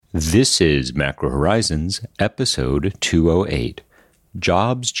This is Macro Horizons, episode 208,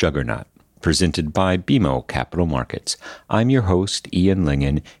 Jobs Juggernaut, presented by BMO Capital Markets. I'm your host, Ian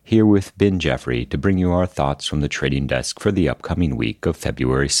Lingen, here with Ben Jeffrey to bring you our thoughts from the trading desk for the upcoming week of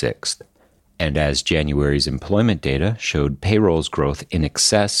February 6th. And as January's employment data showed payrolls growth in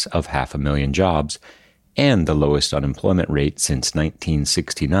excess of 500,000 jobs, and the lowest unemployment rate since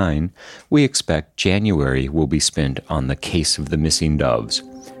 1969, we expect January will be spent on the case of the missing doves.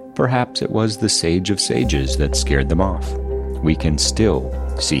 Perhaps it was the sage of sages that scared them off. We can still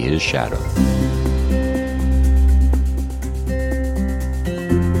see his shadow.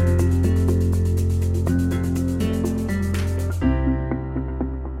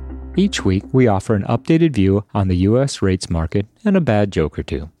 Each week, we offer an updated view on the U.S. rates market and a bad joke or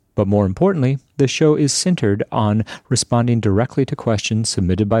two. But more importantly, the show is centered on responding directly to questions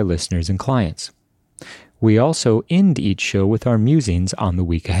submitted by listeners and clients. We also end each show with our musings on the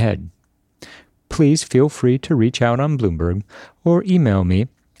week ahead. Please feel free to reach out on Bloomberg or email me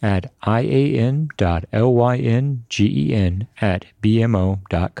at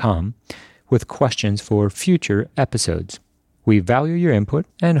ian.lyngen@bmo.com with questions for future episodes. We value your input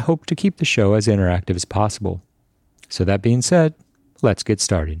and hope to keep the show as interactive as possible. So that being said, let's get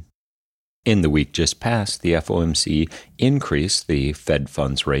started. In the week just past, the FOMC increased the Fed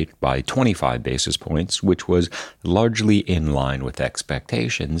funds rate by 25 basis points, which was largely in line with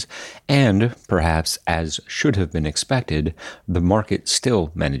expectations, and perhaps as should have been expected, the market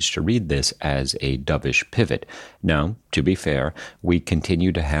still managed to read this as a dovish pivot. Now, to be fair, we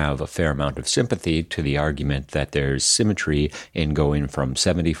continue to have a fair amount of sympathy to the argument that there's symmetry in going from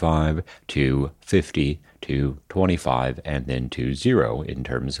 75 to 50 to 25 and then to 0 in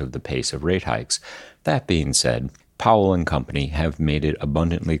terms of the pace of rate hikes. That being said, Powell and company have made it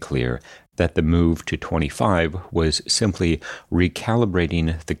abundantly clear that the move to 25 was simply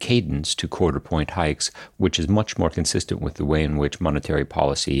recalibrating the cadence to quarter-point hikes, which is much more consistent with the way in which monetary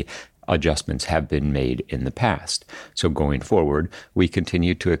policy adjustments have been made in the past. So going forward, we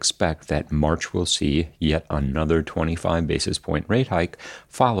continue to expect that March will see yet another 25 basis point rate hike,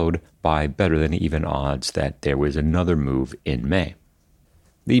 followed by better than even odds that there was another move in May.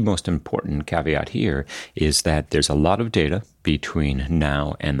 The most important caveat here is that there's a lot of data between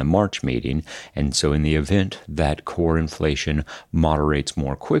now and the March meeting, and so in the event that core inflation moderates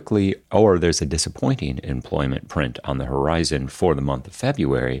more quickly or there's a disappointing employment print on the horizon for the month of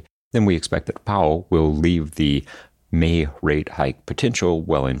February, then we expect that Powell will leave the May rate hike potential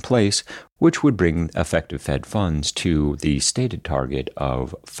well in place, which would bring effective Fed funds to the stated target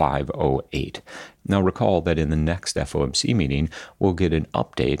of 508. Now recall that in the next FOMC meeting, we'll get an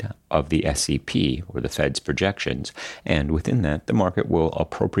update of the SEP, or the Fed's projections, and within that, the market will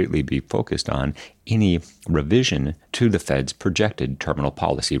appropriately be focused on any revision to the Fed's projected terminal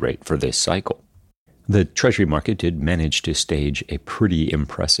policy rate for this cycle. The Treasury market did manage to stage a pretty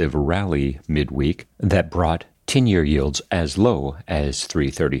impressive rally midweek that brought 10-year yields as low as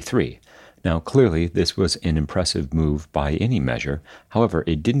 333. Now, clearly, this was an impressive move by any measure. However,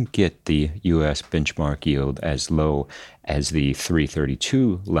 it didn't get the U.S. benchmark yield as low as the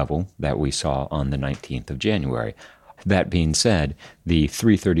 332 level that we saw on the 19th of January. That being said, the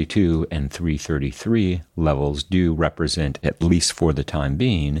 332 and 333 levels do represent, at least for the time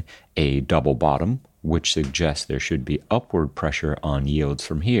being, a double bottom, which suggests there should be upward pressure on yields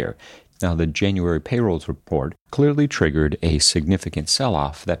from here. Now, the January payrolls report clearly triggered a significant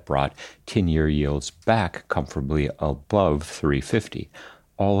sell-off that brought 10-year yields back comfortably above 350.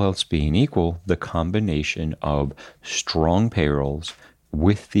 All else being equal, the combination of strong payrolls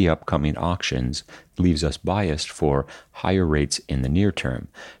with the upcoming auctions leaves us biased for higher rates in the near term.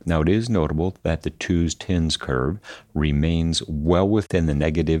 Now, it is notable that the 2s-10s curve remains well within the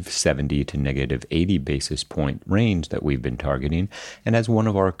negative 70 to negative 80 basis point range that we've been targeting, and as one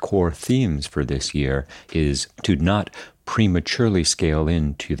of our core themes for this year is to not prematurely scale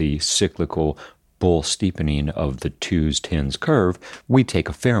into the cyclical bull steepening of the 2s-10s curve, we take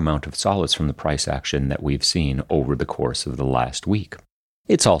a fair amount of solace from the price action that we've seen over the course of the last week.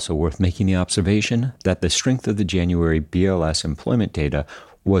 It's also worth making the observation that the strength of the January BLS employment data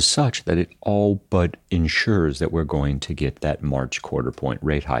was such that it all but ensures that we're going to get that March quarter-point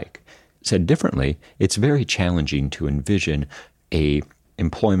rate hike. Said differently, it's very challenging to envision a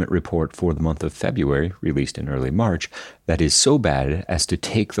employment report for the month of February, released in early March, that is so bad as to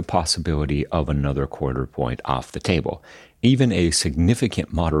take the possibility of another quarter point off the table. Even a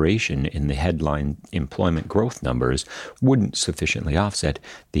significant moderation in the headline employment growth numbers wouldn't sufficiently offset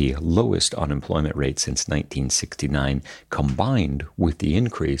the lowest unemployment rate since 1969, combined with the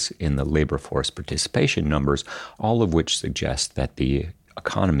increase in the labor force participation numbers, all of which suggest that the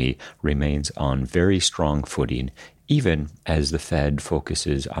economy remains on very strong footing, even as the Fed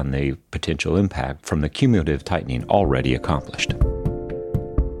focuses on the potential impact from the cumulative tightening already accomplished.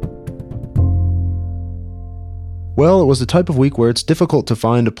 Well, it was the type of week where it's difficult to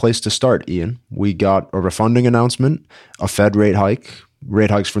find a place to start, Ian. We got a refunding announcement, a Fed rate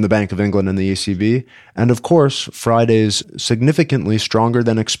hikes from the Bank of England and the ECB, and of course, Friday's significantly stronger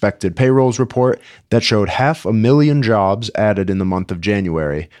than expected payrolls report that showed 500,000 jobs added in the month of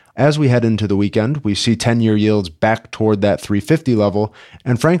January. As we head into the weekend, we see 10-year yields back toward that 350 level,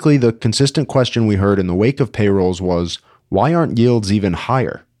 and frankly, the consistent question we heard in the wake of payrolls was, why aren't yields even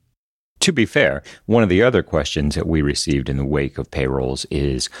higher? To be fair, one of the other questions that we received in the wake of payrolls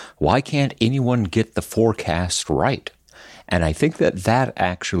is, why can't anyone get the forecast right? And I think that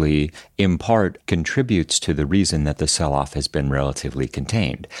actually, in part, contributes to the reason that the sell-off has been relatively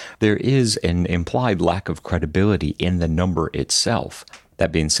contained. There is an implied lack of credibility in the number itself.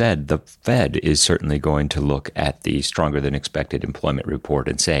 That being said, the Fed is certainly going to look at the stronger than expected employment report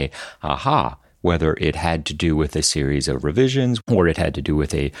and say, aha, whether it had to do with a series of revisions or it had to do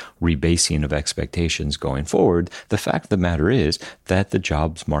with a rebasing of expectations going forward, the fact of the matter is that the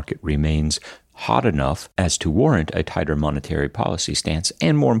jobs market remains hot enough as to warrant a tighter monetary policy stance,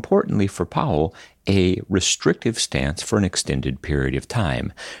 and more importantly for Powell, a restrictive stance for an extended period of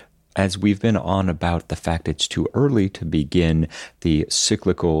time. As we've been on about the fact it's too early to begin the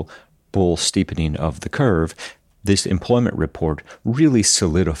cyclical bull steepening of the curve, this employment report really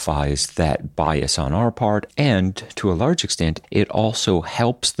solidifies that bias on our part, and to a large extent, it also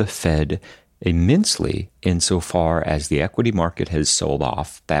helps the Fed immensely insofar as the equity market has sold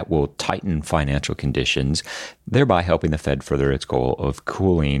off. That will tighten financial conditions, thereby helping the Fed further its goal of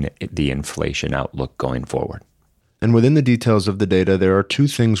cooling the inflation outlook going forward. And within the details of the data, there are two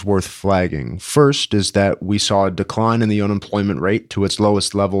things worth flagging. First is that we saw a decline in the unemployment rate to its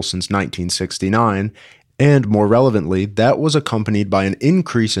lowest level since 1969, and more relevantly, that was accompanied by an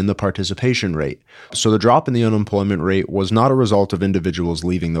increase in the participation rate. So the drop in the unemployment rate was not a result of individuals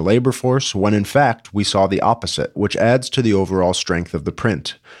leaving the labor force, when in fact we saw the opposite, which adds to the overall strength of the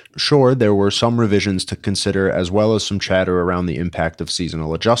print. Sure, there were some revisions to consider as well as some chatter around the impact of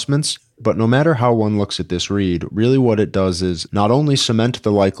seasonal adjustments, but no matter how one looks at this read, really what it does is not only cement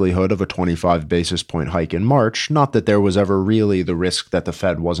the likelihood of a 25 basis point hike in March, not that there was ever really the risk that the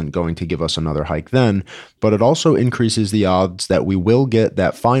Fed wasn't going to give us another hike then, but it also increases the odds that we will get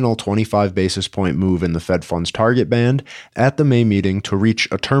that final 25 basis point move in the Fed funds target band at the May meeting to reach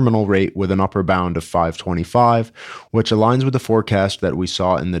a terminal rate with an upper bound of 525, which aligns with the forecast that we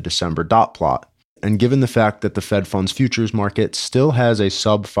saw in the December dot plot. And given the fact that the Fed funds futures market still has a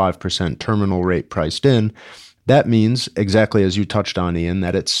sub 5% terminal rate priced in, that means, exactly as you touched on, Ian,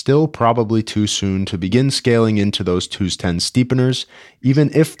 that it's still probably too soon to begin scaling into those 210 steepeners, even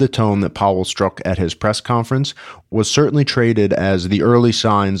if the tone that Powell struck at his press conference was certainly traded as the early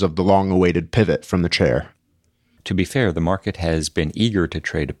signs of the long-awaited pivot from the chair. To be fair, the market has been eager to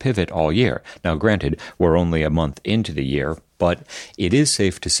trade a pivot all year. Now, granted, we're only a month into the year, but it is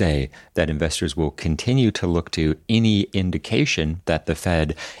safe to say that investors will continue to look to any indication that the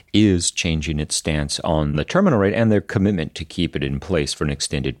Fed is changing its stance on the terminal rate and their commitment to keep it in place for an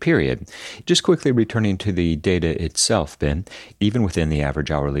extended period. Just quickly returning to the data itself, Ben, even within the average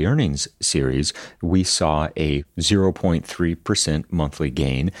hourly earnings series, we saw a 0.3% monthly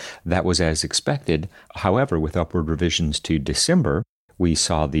gain. That was as expected. However, with upward revisions to December, we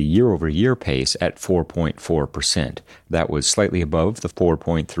saw the year-over-year pace at 4.4%. That was slightly above the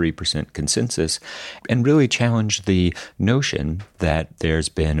 4.3% consensus and really challenged the notion that there's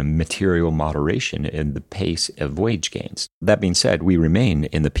been a material moderation in the pace of wage gains. That being said, we remain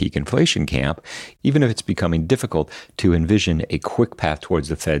in the peak inflation camp, even if it's becoming difficult to envision a quick path towards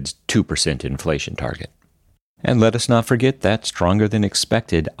the Fed's 2% inflation target. And let us not forget that stronger than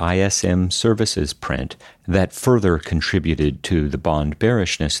expected ISM services print that further contributed to the bond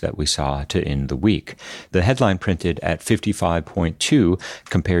bearishness that we saw to end the week. The headline printed at 55.2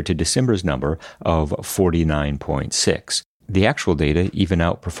 compared to December's number of 49.6. The actual data even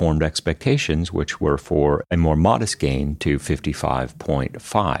outperformed expectations, which were for a more modest gain to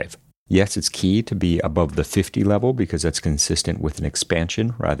 55.5. Yes, it's key to be above the 50 level because that's consistent with an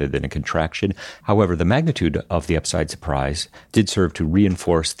expansion rather than a contraction. However, the magnitude of the upside surprise did serve to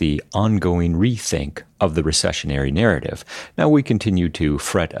reinforce the ongoing rethink of the recessionary narrative. Now, we continue to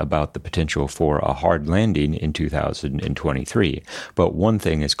fret about the potential for a hard landing in 2023. But one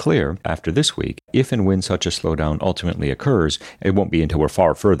thing is clear after this week, if and when such a slowdown ultimately occurs, it won't be until we're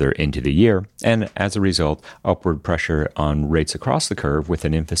far further into the year. And as a result, upward pressure on rates across the curve with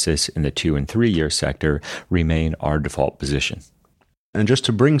an emphasis in the 2- and 3-year sector remain our default position. And just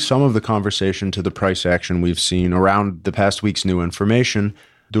to bring some of the conversation to the price action we've seen around the past week's new information,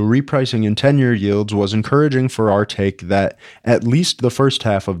 the repricing in 10-year yields was encouraging for our take that at least the first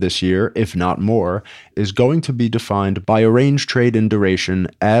half of this year, if not more, is going to be defined by a range trade in duration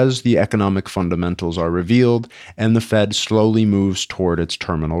as the economic fundamentals are revealed and the Fed slowly moves toward its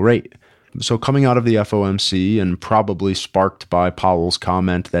terminal rate. So coming out of the FOMC and probably sparked by Powell's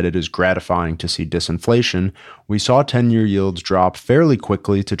comment that it is gratifying to see disinflation, we saw 10-year yields drop fairly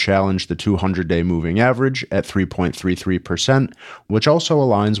quickly to challenge the 200-day moving average at 3.33%, which also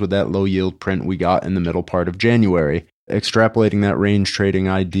aligns with that low yield print we got in the middle part of January. Extrapolating that range trading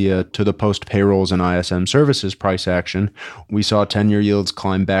idea to the post-payrolls and ISM services price action, we saw 10-year yields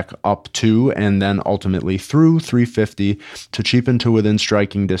climb back up to and then ultimately through 350 to cheapen to within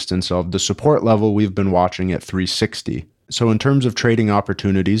striking distance of the support level we've been watching at 360. So in terms of trading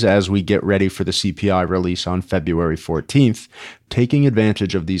opportunities as we get ready for the CPI release on February 14th, taking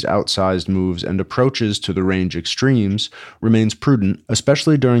advantage of these outsized moves and approaches to the range extremes remains prudent,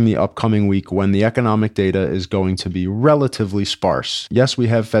 especially during the upcoming week when the economic data is going to be relatively sparse. Yes, we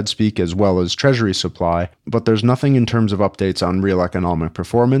have Fed speak as well as Treasury supply, but there's nothing in terms of updates on real economic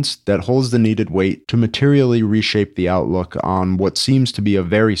performance that holds the needed weight to materially reshape the outlook on what seems to be a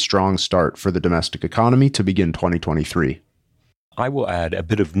very strong start for the domestic economy to begin 2023. I will add a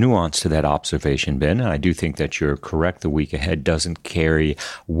bit of nuance to that observation, Ben, and I do think that you're correct. The week ahead doesn't carry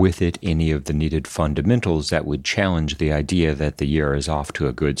with it any of the needed fundamentals that would challenge the idea that the year is off to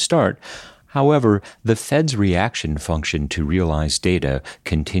a good start. However, the Fed's reaction function to realized data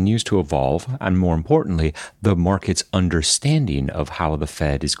continues to evolve, and more importantly, the market's understanding of how the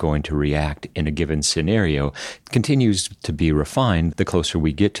Fed is going to react in a given scenario continues to be refined the closer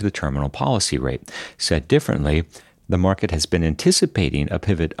we get to the terminal policy rate. Said differently, the market has been anticipating a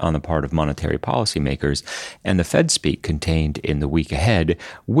pivot on the part of monetary policymakers, and the Fed speak contained in the week ahead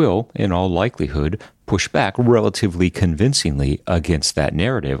will, in all likelihood, push back relatively convincingly against that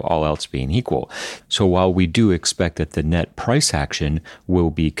narrative, all else being equal. So while we do expect that the net price action will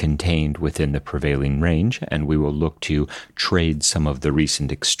be contained within the prevailing range, and we will look to trade some of the recent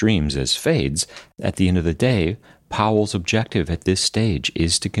extremes as fades, at the end of the day, Powell's objective at this stage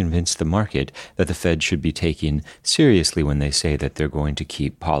is to convince the market that the Fed should be taken seriously when they say that they're going to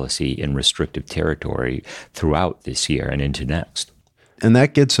keep policy in restrictive territory throughout this year and into next. And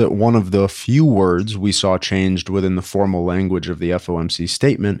that gets at one of the few words we saw changed within the formal language of the FOMC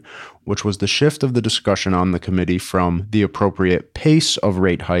statement, which was the shift of the discussion on the committee from the appropriate pace of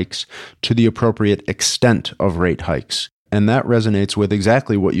rate hikes to the appropriate extent of rate hikes. And that resonates with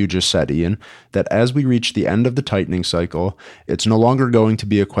exactly what you just said, Ian, that as we reach the end of the tightening cycle, it's no longer going to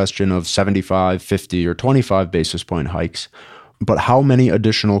be a question of 75, 50, or 25 basis point hikes, but how many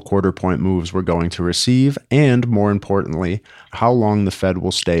additional quarter point moves we're going to receive, and more importantly, how long the Fed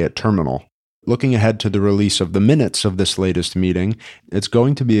will stay at terminal. Looking ahead to the release of the minutes of this latest meeting, it's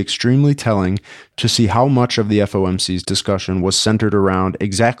going to be extremely telling to see how much of the FOMC's discussion was centered around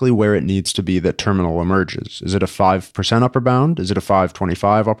exactly where it needs to be that terminal emerges. Is it a 5% upper bound? Is it a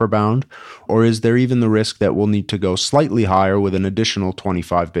 5.25 upper bound? Or is there even the risk that we'll need to go slightly higher with an additional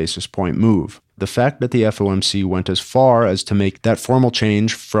 25 basis point move? The fact that the FOMC went as far as to make that formal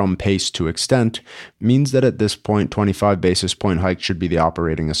change from pace to extent means that at this point, 25 basis point hike should be the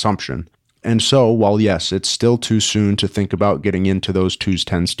operating assumption. And so, while yes, it's still too soon to think about getting into those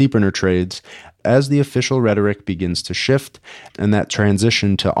 2s10 steepener trades, as the official rhetoric begins to shift and that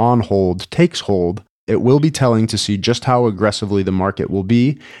transition to on hold takes hold, it will be telling to see just how aggressively the market will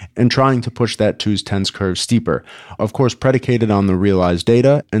be in trying to push that 2s10s curve steeper, of course predicated on the realized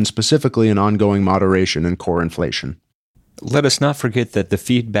data and specifically an ongoing moderation in core inflation. Let us not forget that the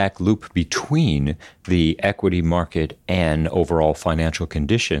feedback loop between the equity market and overall financial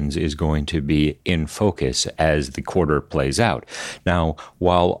conditions is going to be in focus as the quarter plays out. Now,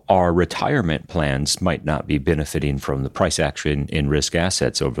 while our retirement plans might not be benefiting from the price action in risk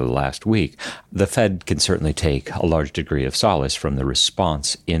assets over the last week, the Fed can certainly take a large degree of solace from the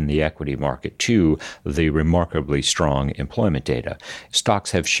response in the equity market to the remarkably strong employment data.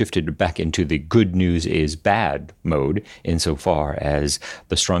 Stocks have shifted back into the good news is bad mode insofar as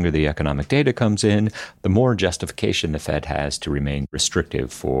the stronger the economic data comes in, the more justification the Fed has to remain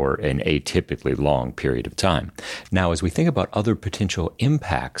restrictive for an atypically long period of time. Now, as we think about other potential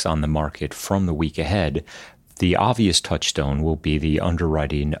impacts on the market from the week ahead, the obvious touchstone will be the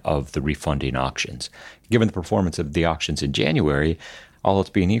underwriting of the refunding auctions. Given the performance of the auctions in January, all else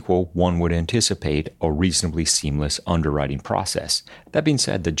being equal, one would anticipate a reasonably seamless underwriting process. That being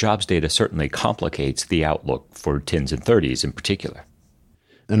said, the jobs data certainly complicates the outlook for 10s and 30s in particular.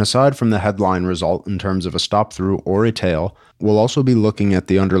 And aside from the headline result in terms of a stop-through or a tail, we'll also be looking at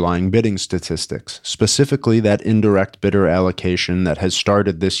the underlying bidding statistics, specifically that indirect bidder allocation that has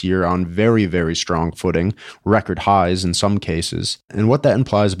started this year on very, very strong footing, record highs in some cases, and what that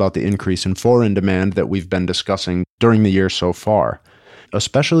implies about the increase in foreign demand that we've been discussing during the year so far,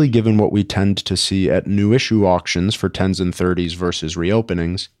 especially given what we tend to see at new issue auctions for 10s and 30s versus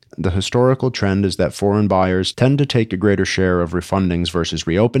reopenings. The historical trend is that foreign buyers tend to take a greater share of refundings versus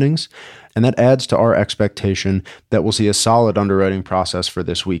reopenings, and that adds to our expectation that we'll see a solid underwriting process for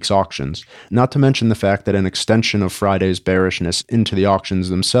this week's auctions, not to mention the fact that an extension of Friday's bearishness into the auctions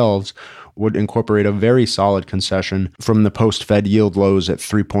themselves would incorporate a very solid concession from the post-Fed yield lows at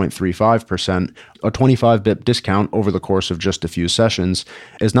 3.35%. A 25 bip discount over the course of just a few sessions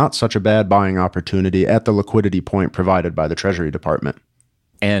is not such a bad buying opportunity at the liquidity point provided by the Treasury Department.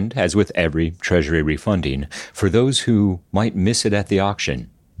 And as with every Treasury refunding, for those who might miss it at the auction,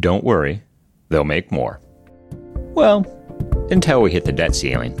 don't worry, they'll make more. Well, until we hit the debt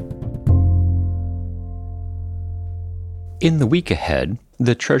ceiling. In the week ahead,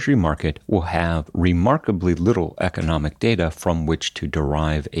 the Treasury market will have remarkably little economic data from which to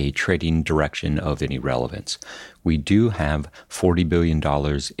derive a trading direction of any relevance. We do have $40 billion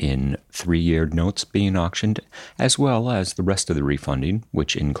in 3-year notes being auctioned, as well as the rest of the refunding,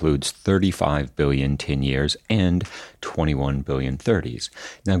 which includes $35 billion 10 years and $21 billion 30s.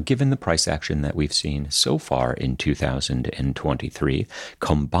 Now, given the price action that we've seen so far in 2023,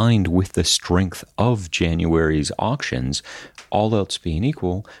 combined with the strength of January's auctions, all else being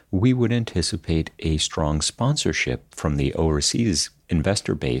equal, we would anticipate a strong sponsorship from the overseas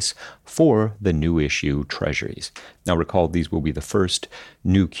investor base for the new issue treasuries. Now recall, these will be the first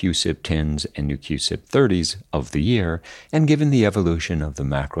new QSIP 10s and new QSIP 30s of the year, and given the evolution of the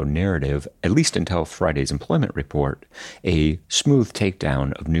macro narrative, at least until Friday's employment report, a smooth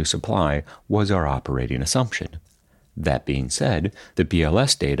takedown of new supply was our operating assumption. That being said, the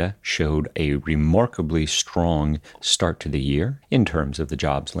BLS data showed a remarkably strong start to the year in terms of the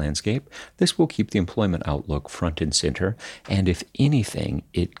jobs landscape. This will keep the employment outlook front and center, and if anything,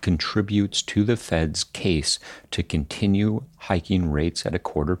 it contributes to the Fed's case to continue hiking rates at a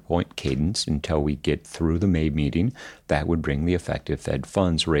quarter-point cadence until we get through the May meeting. That would bring the effective Fed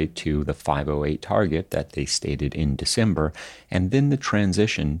funds rate to the 508 target that they stated in December, and then the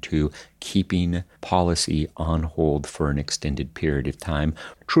transition to keeping policy on hold for an extended period of time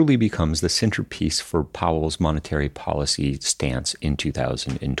truly becomes the centerpiece for Powell's monetary policy stance in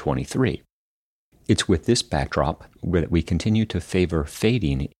 2023. It's with this backdrop that we continue to favor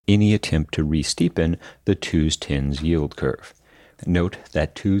fading any attempt to re-steepen the 2s 10s yield curve. Note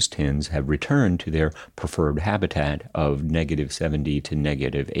that 2s 10s have returned to their preferred habitat of negative 70 to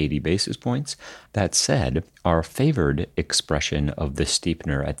negative 80 basis points. That said, our favored expression of the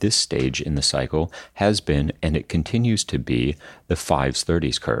steepener at this stage in the cycle has been, and it continues to be, the 5s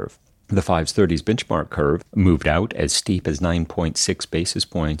 30s curve. The 5s 30s benchmark curve moved out as steep as 9.6 basis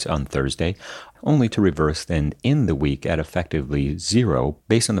points on Thursday, only to reverse then end the week at effectively zero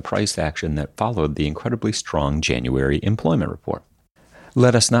based on the price action that followed the incredibly strong January employment report.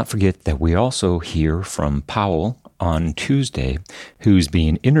 Let us not forget that we also hear from Powell on Tuesday, who's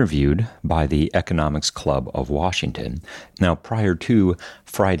being interviewed by the Economics Club of Washington. Now, prior to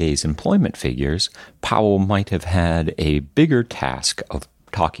Friday's employment figures, Powell might have had a bigger task of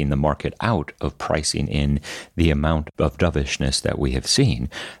talking the market out of pricing in the amount of dovishness that we have seen.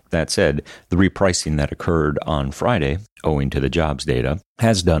 That said, the repricing that occurred on Friday, owing to the jobs data,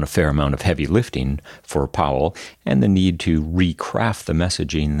 has done a fair amount of heavy lifting for Powell, and the need to recraft the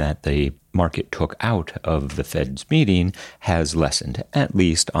messaging that the market took out of the Fed's meeting has lessened, at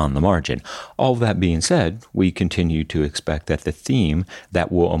least on the margin. All that being said, we continue to expect that the theme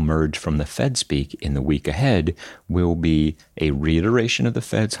that will emerge from the Fed speak in the week ahead will be a reiteration of the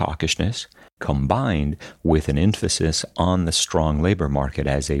Fed's hawkishness, combined with an emphasis on the strong labor market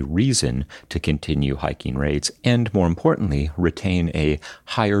as a reason to continue hiking rates, and more importantly, retain a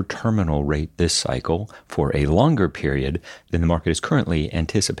higher terminal rate this cycle for a longer period than the market is currently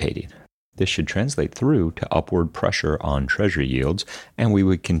anticipating. This should translate through to upward pressure on Treasury yields, and we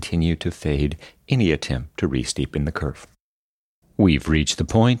would continue to fade any attempt to re-steepen the curve. We've reached the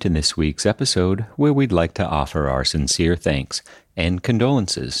point in this week's episode where we'd like to offer our sincere thanks and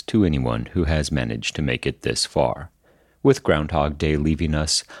condolences to anyone who has managed to make it this far. With Groundhog Day leaving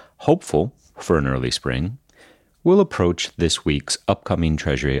us hopeful for an early spring, we'll approach this week's upcoming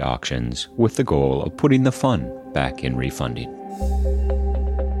Treasury auctions with the goal of putting the fun back in refunding.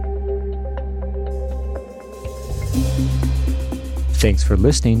 Thanks for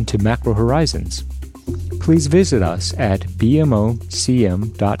listening to Macro Horizons. please visit us at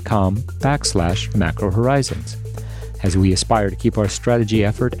bmocm.com/macrohorizons. As we aspire to keep our strategy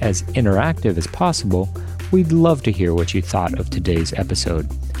effort as interactive as possible, we'd love to hear what you thought of today's episode.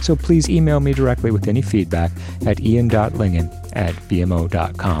 So please email me directly with any feedback at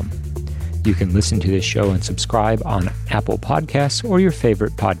ian.lingen@bmo.com. You can listen to this show and subscribe on Apple Podcasts or your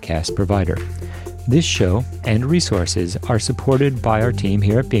favorite podcast provider. This show and resources are supported by our team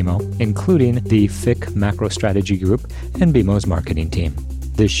here at BMO, including the FIC Macro Strategy Group and BMO's marketing team.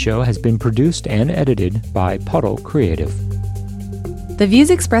 This show has been produced and edited by Puddle Creative. The views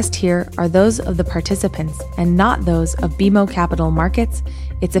expressed here are those of the participants and not those of BMO Capital Markets,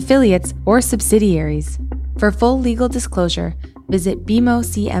 its affiliates, or subsidiaries. For full legal disclosure, visit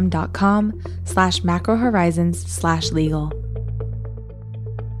bmocm.com/macrohorizons/legal.